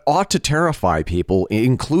that ought to terrify people,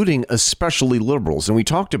 including especially liberals. And we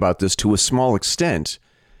talked about this to a small extent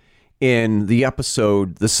in the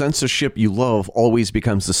episode, The Censorship You Love Always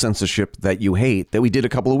Becomes the Censorship That You Hate, that we did a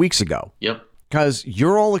couple of weeks ago. Yep. Because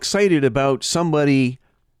you're all excited about somebody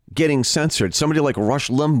getting censored, somebody like Rush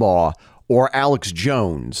Limbaugh or Alex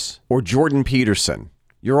Jones or Jordan Peterson.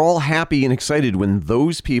 You're all happy and excited when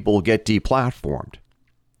those people get deplatformed.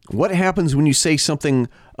 What happens when you say something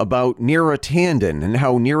about Neera Tanden and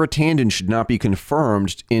how Neera Tanden should not be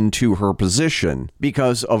confirmed into her position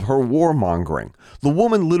because of her warmongering? The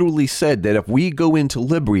woman literally said that if we go into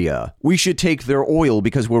Libya, we should take their oil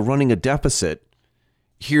because we're running a deficit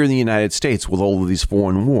here in the United States with all of these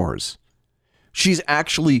foreign wars. She's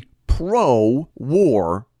actually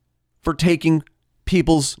pro-war for taking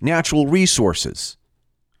people's natural resources.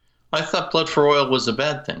 I thought blood for oil was a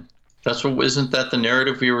bad thing. Isn't that the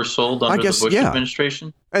narrative we were sold under the Bush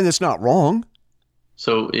administration? And it's not wrong.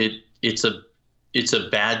 So it's a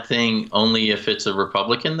bad thing only if it's a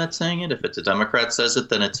Republican that's saying it. If it's a Democrat says it,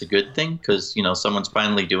 then it's a good thing because, someone's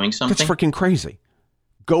finally doing something. That's freaking crazy.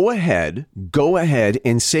 Go ahead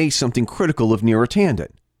and say something critical of Neera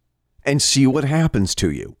Tanden and see what happens to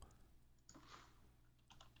you.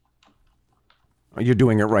 You're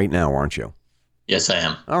doing it right now, aren't you? Yes, I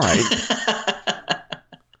am. All right.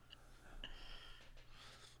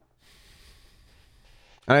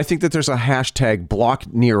 And I think that there's a hashtag block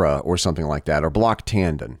Neera or something like that, or block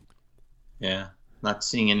Tanden. Yeah, not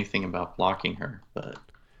seeing anything about blocking her, but...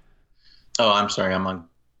 Oh, I'm sorry, I'm on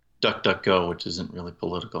DuckDuckGo, which isn't really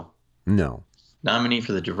political. No. Nominee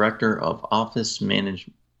for the Director of Office of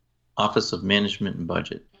Management and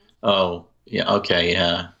Budget. Oh, yeah, okay,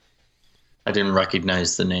 yeah. I didn't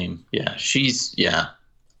recognize the name. Yeah,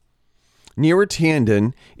 Neera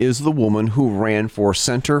Tanden is the woman who ran for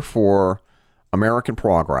Center for American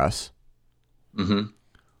Progress,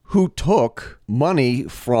 who took money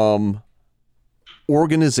from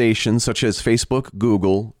organizations such as Facebook,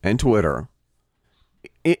 Google, and Twitter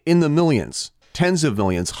in the millions, tens of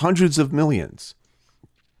millions, hundreds of millions.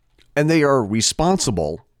 And they are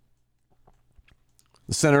responsible.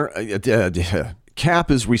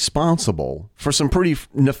 CAP is responsible for some pretty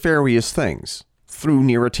nefarious things through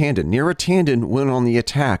Neera Tanden. Neera Tanden went on the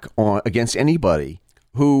attack against anybody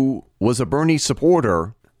who was a Bernie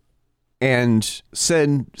supporter and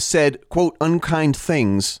said, quote, unkind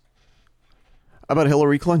things about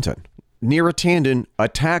Hillary Clinton. Neera Tanden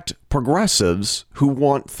attacked progressives who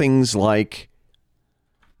want things like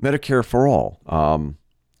Medicare for all,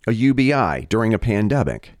 a UBI during a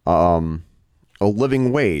pandemic, a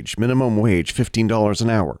living wage, minimum wage, $15 an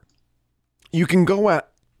hour. You can go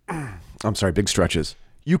at, I'm sorry, big stretches.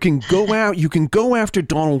 You can go after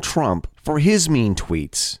Donald Trump for his mean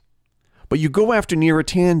tweets, but you go after Neera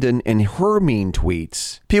Tanden and her mean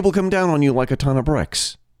tweets, people come down on you like a ton of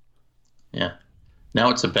bricks. Yeah.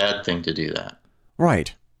 Now it's a bad thing to do that.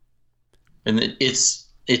 Right. And it's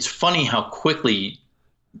funny how quickly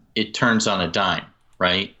it turns on a dime,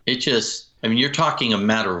 right? You're talking a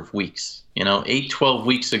matter of weeks. 8-12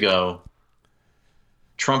 weeks ago,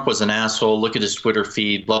 Trump was an asshole. Look at his Twitter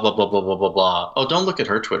feed, blah, blah, blah, blah, blah, blah, blah. Oh, don't look at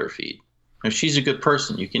her Twitter feed. If she's a good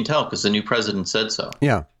person, you can tell because the new president said so.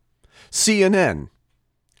 Yeah. CNN,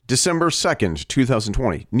 December 2nd,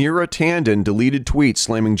 2020. Neera Tanden deleted tweets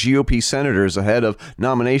slamming GOP senators ahead of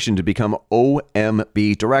nomination to become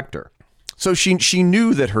OMB director. So she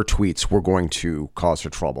knew that her tweets were going to cause her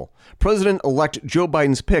trouble. President-elect Joe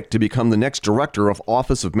Biden's pick to become the next director of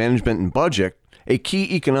Office of Management and Budget, a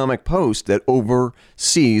key economic post that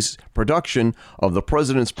oversees production of the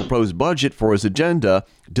president's proposed budget for his agenda,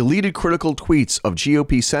 deleted critical tweets of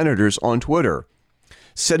GOP senators on Twitter,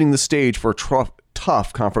 setting the stage for a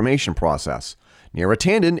tough confirmation process. Neera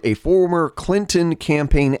Tanden, a former Clinton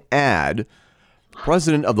campaign ad,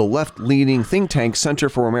 president of the left-leaning think tank Center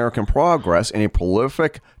for American Progress, and a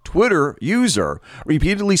prolific Twitter user,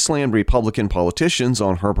 repeatedly slammed Republican politicians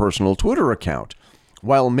on her personal Twitter account.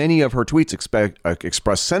 While many of her tweets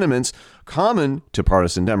express sentiments common to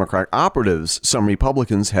partisan Democrat operatives, some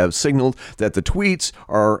Republicans have signaled that the tweets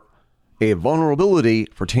are a vulnerability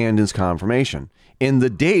for Tanden's confirmation. In the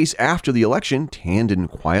days after the election, Tanden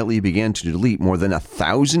quietly began to delete more than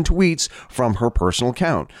 1,000 tweets from her personal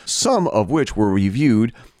account, some of which were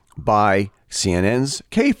reviewed by CNN's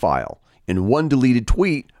K-File. In one deleted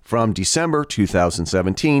tweet From December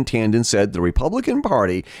 2017, Tandon said the Republican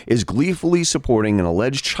Party is gleefully supporting an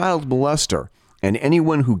alleged child molester, and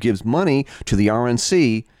anyone who gives money to the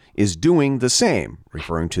RNC is doing the same,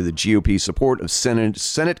 referring to the GOP support of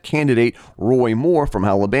Senate candidate Roy Moore from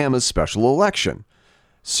Alabama's special election.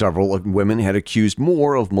 Several women had accused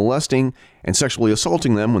Moore of molesting and sexually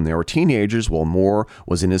assaulting them when they were teenagers, while Moore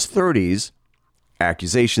was in his 30s,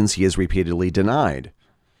 accusations he has repeatedly denied.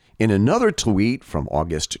 In another tweet from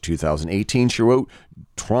August 2018, she wrote,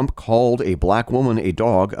 Trump called a black woman a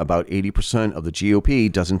dog. About 80% of the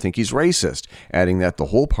GOP doesn't think he's racist, adding that the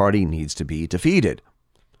whole party needs to be defeated.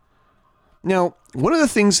 Now, one of the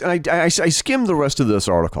things, and I skimmed the rest of this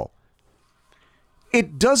article,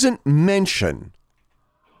 it doesn't mention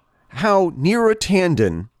how Neera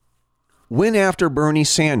Tanden went after Bernie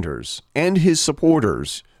Sanders and his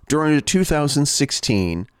supporters during the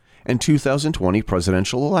 2016 and 2020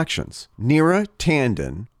 presidential elections. Neera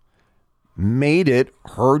Tanden made it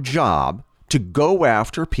her job to go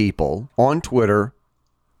after people on Twitter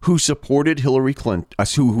who supported Hillary Clinton,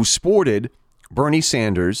 who supported Bernie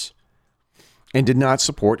Sanders and did not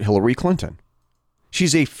support Hillary Clinton.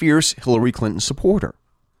 She's a fierce Hillary Clinton supporter.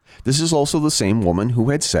 This is also the same woman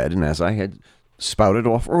who had said, and as I had spouted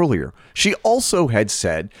off earlier, she also had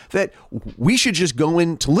said that we should just go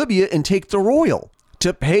into Libya and take the oil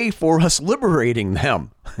to pay for us liberating them.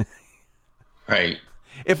 Right.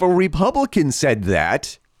 If a Republican said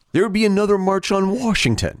that, there would be another march on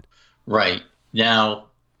Washington. Right. Now,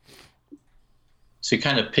 to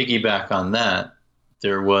kind of piggyback on that,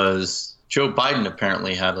 there was Joe Biden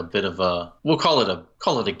apparently had a bit of a, we'll call it a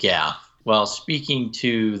gaffe. While speaking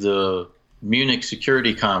to the Munich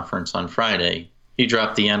Security Conference on Friday, he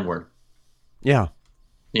dropped the N-word. Yeah.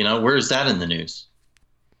 You know, where is that in the news?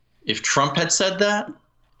 If Trump had said that,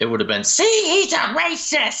 it would have been, see, he's a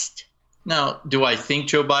racist. Now, do I think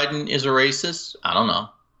Joe Biden is a racist? I don't know.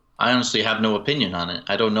 I honestly have no opinion on it.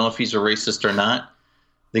 I don't know if he's a racist or not.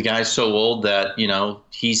 The guy's so old that, you know,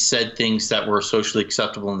 he said things that were socially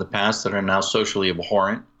acceptable in the past that are now socially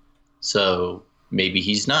abhorrent. So maybe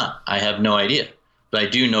he's not. I have no idea. But I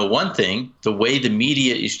do know one thing. The way the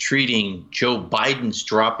media is treating Joe Biden's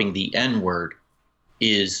dropping the N-word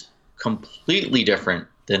is completely different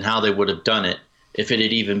than how they would have done it if it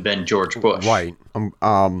had even been George Bush. Right.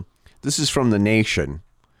 This is from The Nation,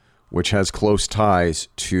 which has close ties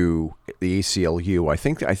to the ACLU. I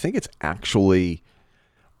think it's actually,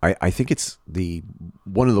 I think it's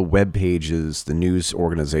one of the web pages, the news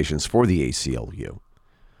organizations for the ACLU.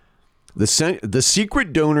 The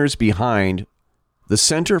secret donors behind the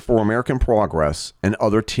Center for American Progress and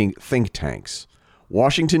other think tanks,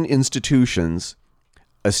 Washington institutions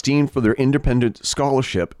esteemed for their independent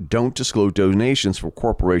scholarship, don't disclose donations for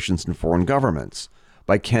corporations and foreign governments,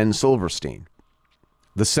 by Ken Silverstein.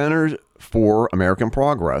 The Center for American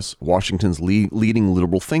Progress, Washington's leading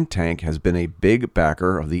liberal think tank, has been a big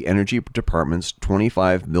backer of the Energy Department's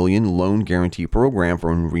 $25 million loan guarantee program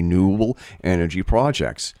for renewable energy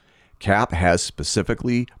projects. CAP has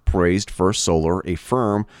specifically praised First Solar, a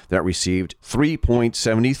firm that received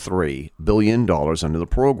 $3.73 billion under the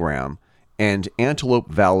program, and Antelope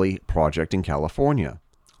Valley Project in California.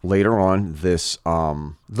 Later on,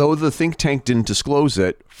 though the think tank didn't disclose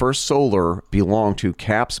it, First Solar belonged to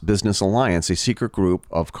CAP's Business Alliance, a secret group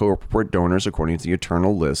of corporate donors according to the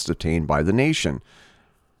internal list obtained by The Nation.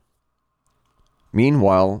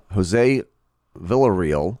 Meanwhile, Jose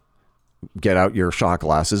Villarreal, get out your shot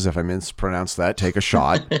glasses if I mispronounced that, take a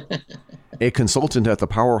shot, a consultant at the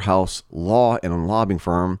powerhouse law and lobbying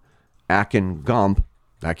firm Akin Gump,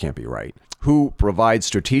 that can't be right, who provides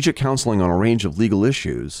strategic counseling on a range of legal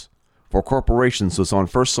issues for corporations, was on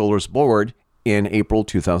First Solar's board in April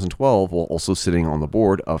 2012, while also sitting on the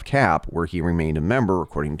board of CAP, where he remained a member,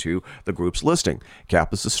 according to the group's listing.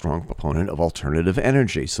 CAP is a strong proponent of alternative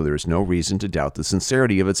energy, so there is no reason to doubt the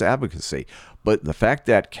sincerity of its advocacy. But the fact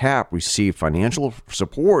that CAP received financial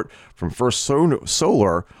support from First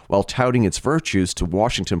Solar while touting its virtues to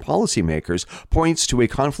Washington policymakers points to a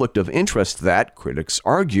conflict of interest that, critics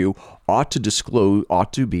argue, ought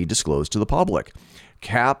to be disclosed to the public.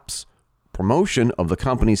 CAP's promotion of the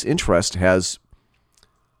company's interest has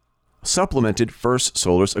supplemented First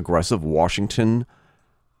Solar's aggressive Washington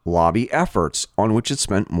lobby efforts, on which it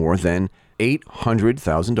spent more than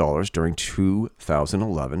 $800,000 during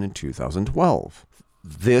 2011 and 2012.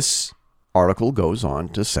 This article goes on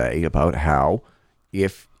to say about how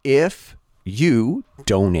if you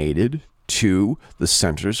donated to the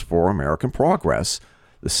Centers for American Progress,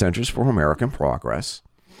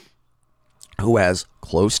 who has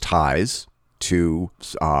close ties to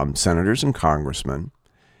senators and congressmen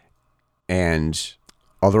and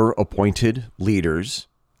other appointed leaders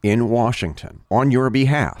in Washington on your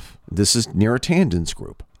behalf. This is Neera Tanden's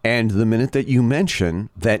group. And the minute that you mention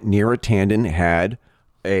that Neera Tanden had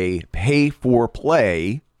a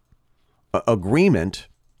pay-for-play agreement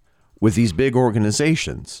with these big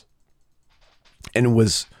organizations and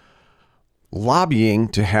was lobbying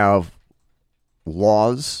to have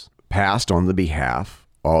laws passed on the behalf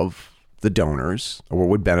of the donors or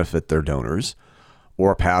would benefit their donors,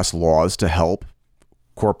 or pass laws to help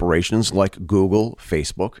corporations like Google,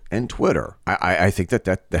 Facebook, and Twitter. I think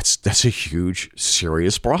that's a huge,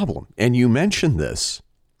 serious problem. And you mentioned this.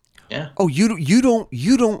 Yeah. Oh, you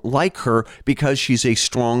don't like her because she's a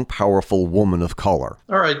strong, powerful woman of color.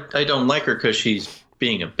 All right, I don't like her because she's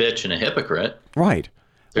being a bitch and a hypocrite. Right.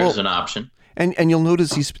 There's an option. And you'll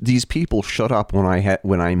notice these people shut up when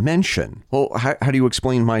I mention. Well, how do you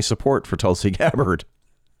explain my support for Tulsi Gabbard?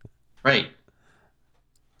 Right.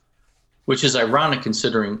 Which is ironic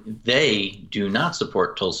considering they do not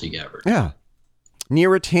support Tulsi Gabbard. Yeah.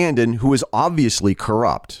 Neera Tanden, who is obviously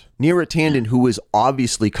corrupt. Neera Tanden, who is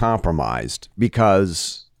obviously compromised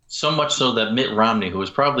because... So much so that Mitt Romney, who is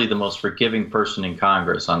probably the most forgiving person in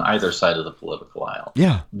Congress on either side of the political aisle,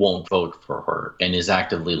 won't vote for her and is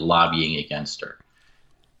actively lobbying against her.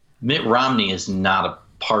 Mitt Romney is not a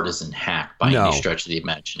partisan hack by any stretch of the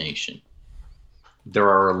imagination. There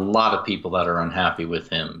are a lot of people that are unhappy with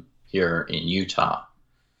him here in Utah,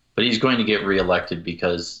 but he's going to get reelected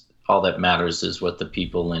because all that matters is what the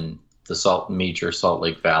people in the major Salt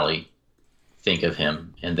Lake Valley think of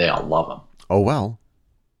him, and they all love him. Oh, well.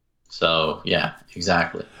 So, yeah,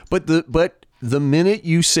 exactly. But the minute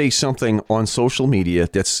you say something on social media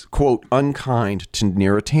that's, quote, unkind to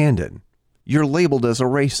Neera Tanden, you're labeled as a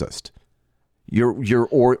racist.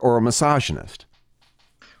 Or a misogynist.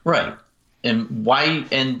 Right. And why?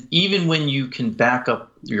 And even when you can back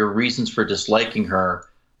up your reasons for disliking her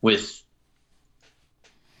with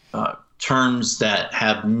terms that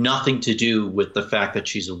have nothing to do with the fact that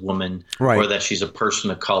she's a woman, or that she's a person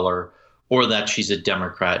of color, or that she's a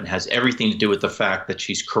Democrat, and has everything to do with the fact that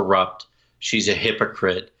she's corrupt, she's a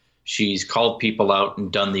hypocrite, she's called people out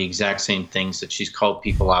and done the exact same things that she's called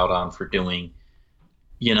people out on for doing,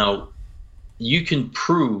 you can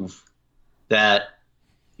prove that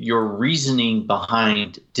your reasoning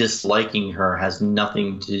behind disliking her has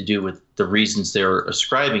nothing to do with the reasons they're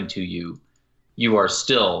ascribing to you. You are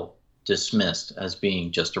still dismissed as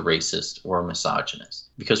being just a racist or a misogynist,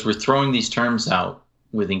 because we're throwing these terms out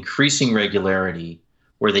with increasing regularity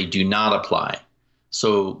where they do not apply.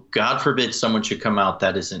 So God forbid someone should come out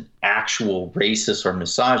that is an actual racist or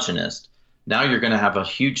misogynist. Now you're going to have a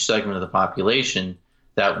huge segment of the population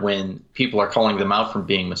that when people are calling them out from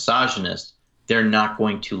being misogynist, they're not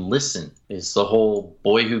going to listen. It's the whole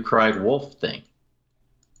boy who cried wolf thing,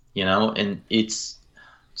 and it's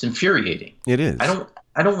infuriating. It is. I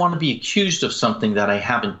don't want to be accused of something that I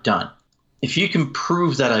haven't done. If you can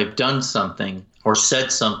prove that I've done something or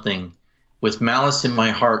said something with malice in my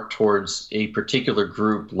heart towards a particular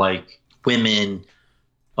group like women,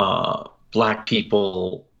 black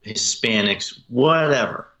people, Hispanics,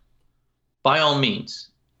 whatever, by all means,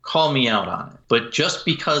 call me out on it. But just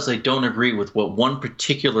because I don't agree with what one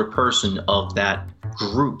particular person of that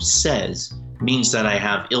group says means that I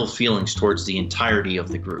have ill feelings towards the entirety of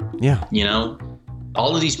the group. Yeah.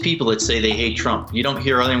 All of these people that say they hate Trump, you don't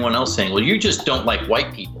hear anyone else saying, well, you just don't like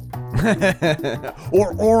white people.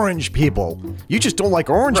 Or orange people. You just don't like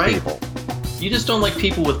orange people. You just don't like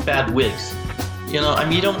people with bad wigs. You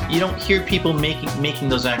don't hear people making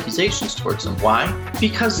those accusations towards them. Why?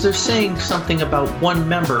 Because they're saying something about one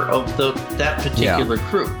member of that particular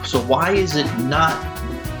group. So why is it not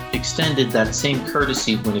extended that same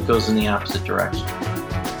courtesy when it goes in the opposite direction?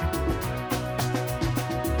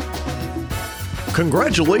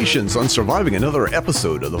 Congratulations on surviving another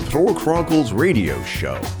episode of the Fedora Chronicles radio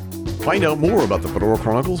show. Find out more about the Fedora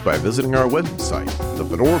Chronicles by visiting our website,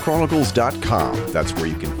 thefedorachronicles.com. That's where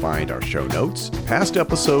you can find our show notes, past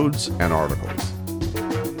episodes, and articles.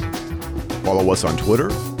 Follow us on Twitter,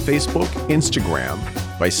 Facebook, Instagram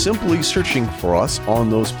by simply searching for us on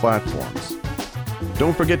those platforms.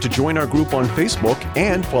 Don't forget to join our group on Facebook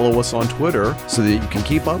and follow us on Twitter so that you can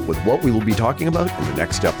keep up with what we will be talking about in the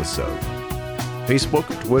next episode. Facebook,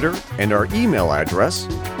 Twitter, and our email address,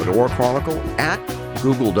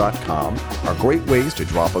 fedorachronicle@google.com, are great ways to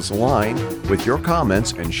drop us a line with your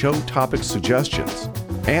comments and show topic suggestions.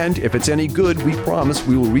 And if it's any good, we promise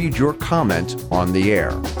we will read your comment on the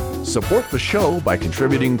air. Support the show by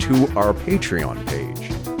contributing to our Patreon page.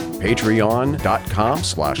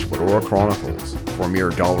 Patreon.com/Fedora Chronicles. For a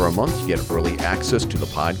mere $1 a month, you get early access to the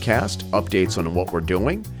podcast, updates on what we're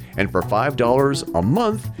doing, and for $5 a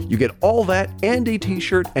month, you get all that and a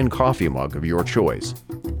t-shirt and coffee mug of your choice.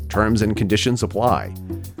 Terms and conditions apply.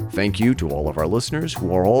 Thank you to all of our listeners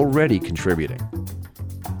who are already contributing.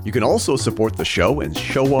 You can also support the show and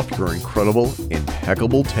show off your incredible,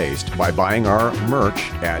 impeccable taste by buying our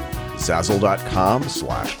merch at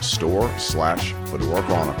Zazzle.com/store/Fedora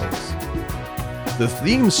Chronicles. The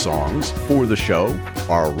theme songs for the show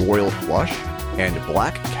are Royal Flush and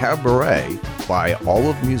Black Cabaret by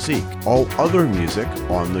Olive Musique. All other music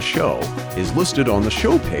on the show is listed on the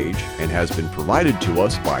show page and has been provided to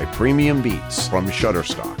us by Premium Beats from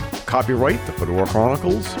Shutterstock. Copyright The Fedora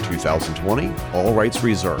Chronicles 2020, all rights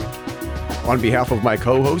reserved. On behalf of my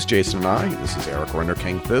co-host Jason and I, this is Eric Render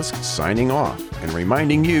King Fisk signing off and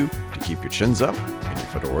reminding you to keep your chins up and your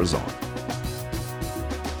fedoras on.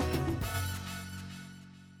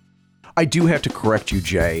 I do have to correct you,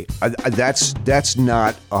 Jay. That's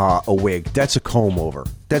not a wig. That's a comb over.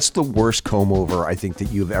 That's the worst comb over I think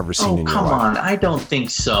that you've ever seen in your life. Oh, come on. I don't think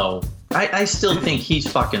so. I still think he's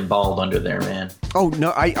fucking bald under there, man. Oh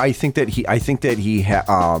no, I think that he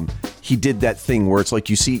did that thing where it's like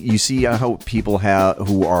you see how people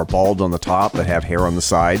who are bald on the top but have hair on the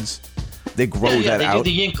sides. They grow that out.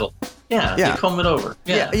 They do the yinkle. Yeah, they comb it over.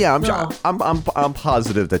 Yeah. I'm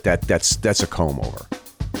positive that's a comb over.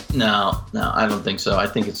 No, I don't think so. I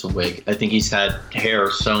think it's a wig. I think he's had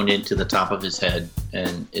hair sewn into the top of his head,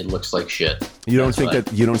 and it looks like shit. You don't think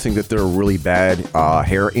that there are really bad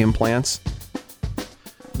hair implants?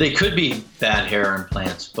 They could be bad hair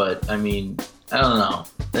implants, but I mean, I don't know.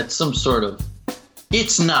 That's some sort of.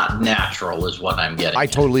 It's not natural, is what I'm getting. I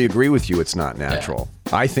totally agree with you. It's not natural.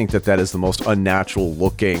 Yeah. I think that is the most unnatural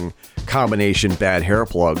looking combination bad hair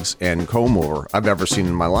plugs and comb over I've ever seen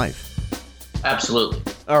in my life. Absolutely.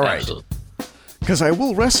 All right. Because I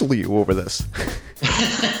will wrestle you over this.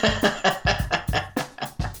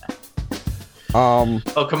 Oh,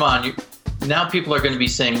 come on. Now people are going to be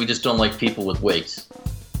saying we just don't like people with wigs.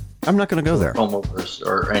 I'm not going to go there. Comb overs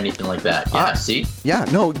or anything like that. Yeah, see? Yeah,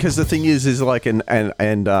 no, because the thing is like,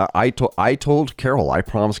 I told Carol, I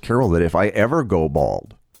promised Carol that if I ever go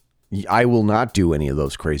bald, I will not do any of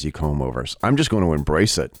those crazy comb overs. I'm just going to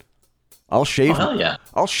embrace it. I'll shave. Oh, hell yeah.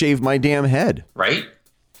 I'll shave my damn head. Right?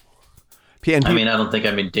 I don't think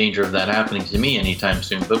I'm in danger of that happening to me anytime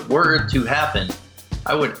soon. But were it to happen,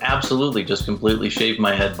 I would absolutely just completely shave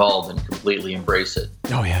my head bald and completely embrace it.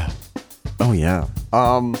 Oh yeah.